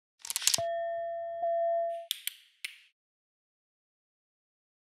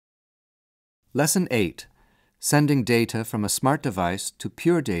Lesson 8. Sending data from a smart device to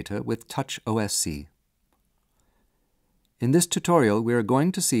Pure Data with TouchOSC. In this tutorial, we are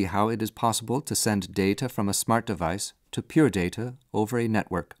going to see how it is possible to send data from a smart device to Pure Data over a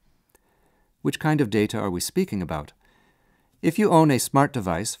network. Which kind of data are we speaking about? If you own a smart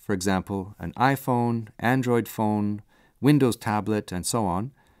device, for example, an iPhone, Android phone, Windows tablet, and so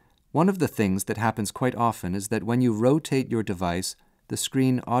on, one of the things that happens quite often is that when you rotate your device, the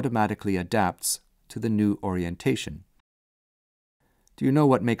screen automatically adapts to the new orientation. Do you know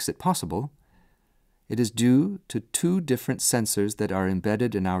what makes it possible? It is due to two different sensors that are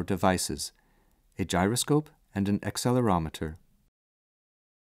embedded in our devices, a gyroscope and an accelerometer.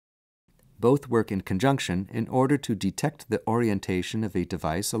 Both work in conjunction in order to detect the orientation of a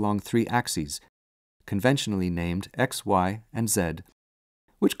device along three axes, conventionally named X, Y, and Z,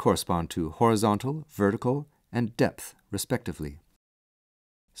 which correspond to horizontal, vertical, and depth, respectively.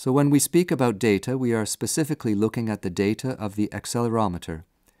 So when we speak about data, we are specifically looking at the data of the accelerometer.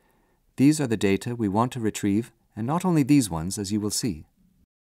 These are the data we want to retrieve, and not only these ones, as you will see.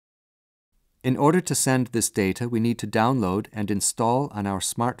 In order to send this data, we need to download and install on our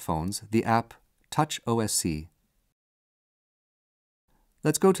smartphones the app TouchOSC.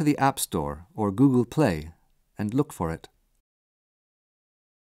 Let's go to the App Store or Google Play and look for it.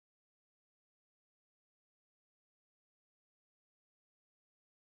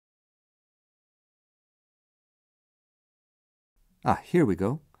 Here we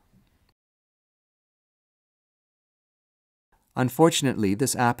go. Unfortunately,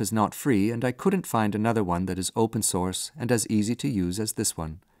 this app is not free, and I couldn't find another one that is open source and as easy to use as this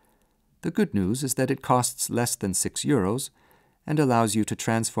one. The good news is that it costs less than €6 and allows you to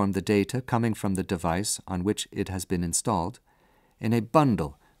transform the data coming from the device on which it has been installed in a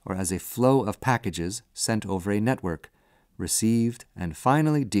bundle or as a flow of packages sent over a network, received and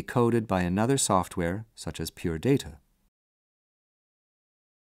finally decoded by another software such as Pure Data.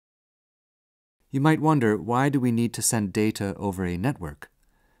 You might wonder, why do we need to send data over a network?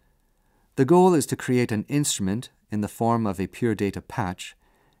 The goal is to create an instrument in the form of a Pure Data patch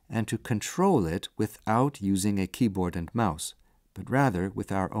and to control it without using a keyboard and mouse, but rather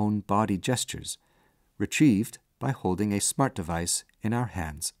with our own body gestures, retrieved by holding a smart device in our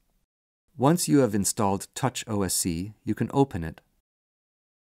hands. Once you have installed TouchOSC, you can open it.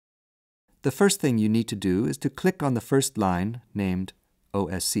 The first thing you need to do is to click on the first line named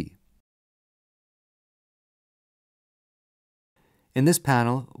OSC. In this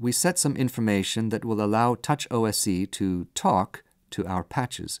panel, we set some information that will allow TouchOSC to talk to our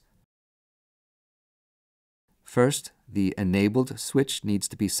patches. First, the enabled switch needs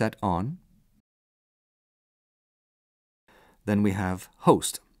to be set on. Then we have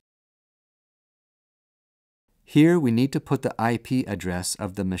host. Here we need to put the IP address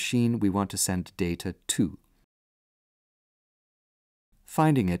of the machine we want to send data to.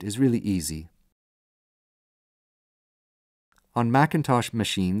 Finding it is really easy. On Macintosh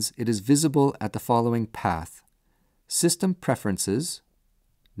machines, it is visible at the following path: System Preferences,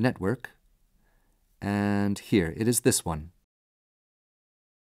 Network, and here it is this one.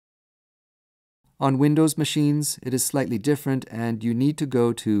 On Windows machines, it is slightly different, and you need to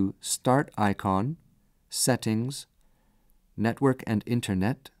go to Start Icon, Settings, Network and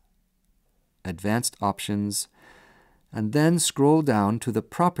Internet, Advanced Options, and then scroll down to the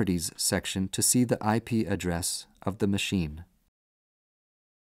Properties section to see the IP address of the machine.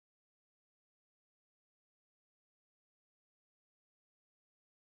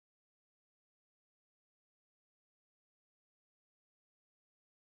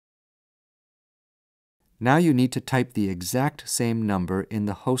 Now you need to type the exact same number in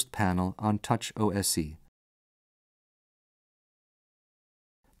the host panel on TouchOSC.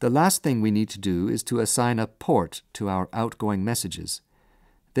 The last thing we need to do is to assign a port to our outgoing messages.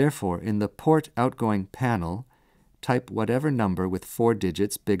 Therefore, in the Port Outgoing panel, type whatever number with 4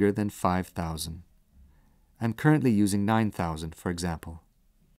 digits bigger than 5,000. I'm currently using 9,000, for example.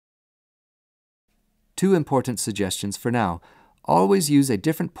 Two important suggestions for now. Always use a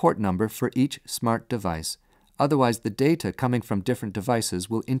different port number for each smart device. Otherwise, the data coming from different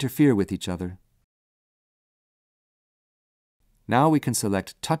devices will interfere with each other. Now we can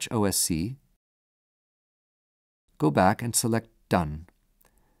select TouchOSC, go back and select Done.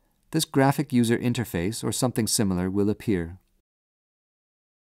 This graphic user interface or something similar will appear.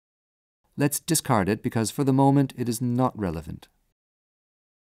 Let's discard it because for the moment it is not relevant.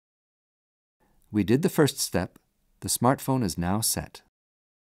 We did the first step. The smartphone is now set.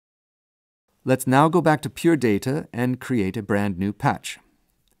 Let's now go back to Pure Data and create a brand new patch.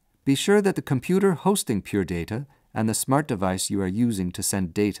 Be sure that the computer hosting Pure Data and the smart device you are using to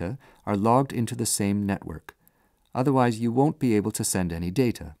send data are logged into the same network. Otherwise, you won't be able to send any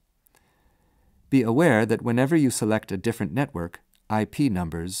data. Be aware that whenever you select a different network, IP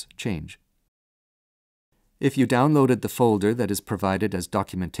numbers change. If you downloaded the folder that is provided as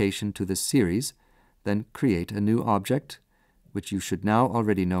documentation to this series, then create a new object, which you should now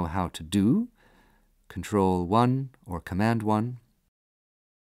already know how to do, Control 1 or Command 1,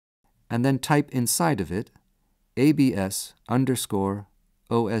 and then type inside of it ABS_OSC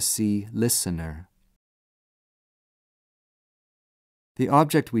listener. The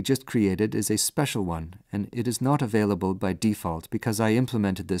object we just created is a special one, and it is not available by default because I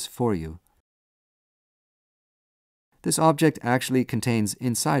implemented this for you. This object actually contains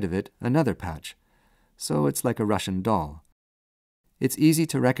inside of it another patch, so it's like a Russian doll. It's easy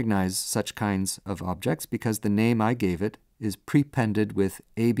to recognize such kinds of objects because the name I gave it is prepended with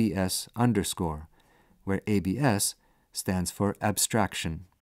ABS_, where ABS stands for abstraction.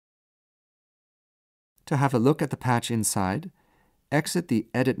 To have a look at the patch inside, exit the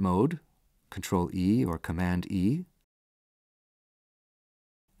Edit mode, Control E or Command E,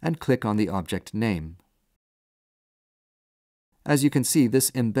 and click on the object name. As you can see,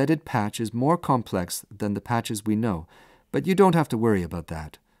 this embedded patch is more complex than the patches we know, but you don't have to worry about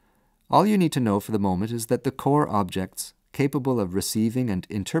that. All you need to know for the moment is that the core objects capable of receiving and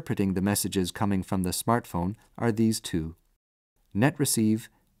interpreting the messages coming from the smartphone are these two, netReceive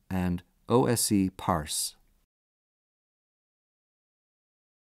and OSC parse.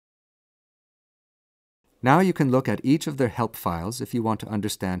 Now you can look at each of their help files if you want to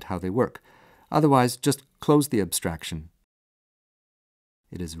understand how they work. Otherwise, just close the abstraction.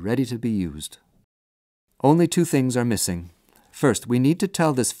 It is ready to be used. Only two things are missing. First, we need to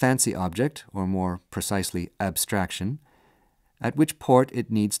tell this fancy object, or more precisely abstraction, at which port it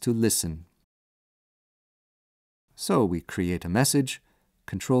needs to listen. So we create a message,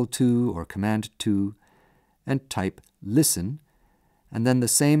 Control 2 or Command 2, and type listen, and then the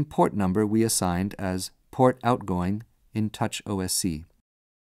same port number we assigned as port outgoing in TouchOSC.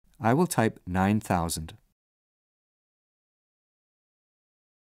 I will type 9000.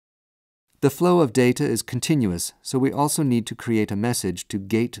 The flow of data is continuous, so we also need to create a message to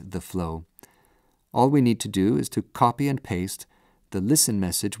gate the flow. All we need to do is to copy and paste the listen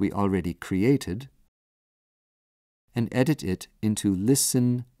message we already created and edit it into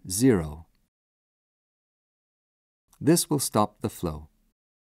listen 0. This will stop the flow.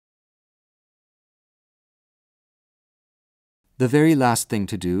 The very last thing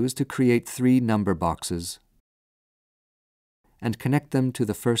to do is to create 3 number boxes and connect them to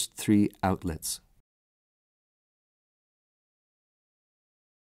the first 3 outlets.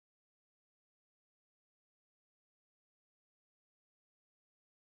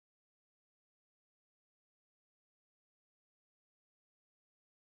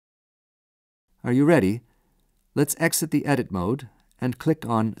 Are you ready? Let's exit the Edit mode and click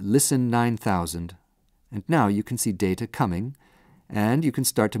on Listen 9000. And now you can see data coming, and you can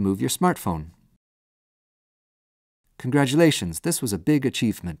start to move your smartphone. Congratulations, this was a big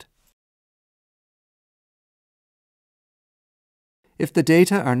achievement. If the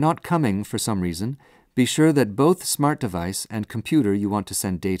data are not coming for some reason, be sure that both smart device and computer you want to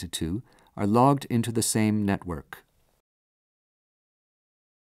send data to are logged into the same network.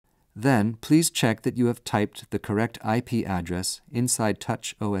 Then, please check that you have typed the correct IP address inside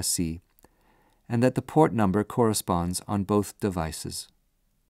TouchOSC and that the port number corresponds on both devices.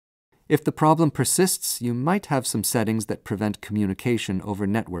 If the problem persists, you might have some settings that prevent communication over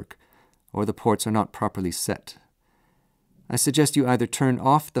network, or the ports are not properly set. I suggest you either turn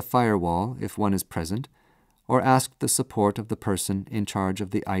off the firewall if one is present, or ask the support of the person in charge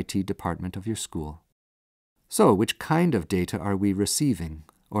of the IT department of your school. So, which kind of data are we receiving?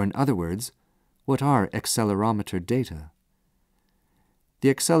 Or in other words, what are accelerometer data?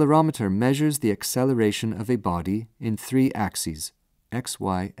 The accelerometer measures the acceleration of a body in 3 axes, x,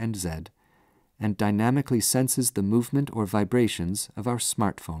 y, and z, and dynamically senses the movement or vibrations of our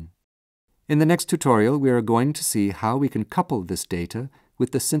smartphone. In the next tutorial, we are going to see how we can couple this data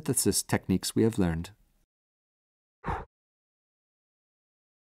with the synthesis techniques we have learned.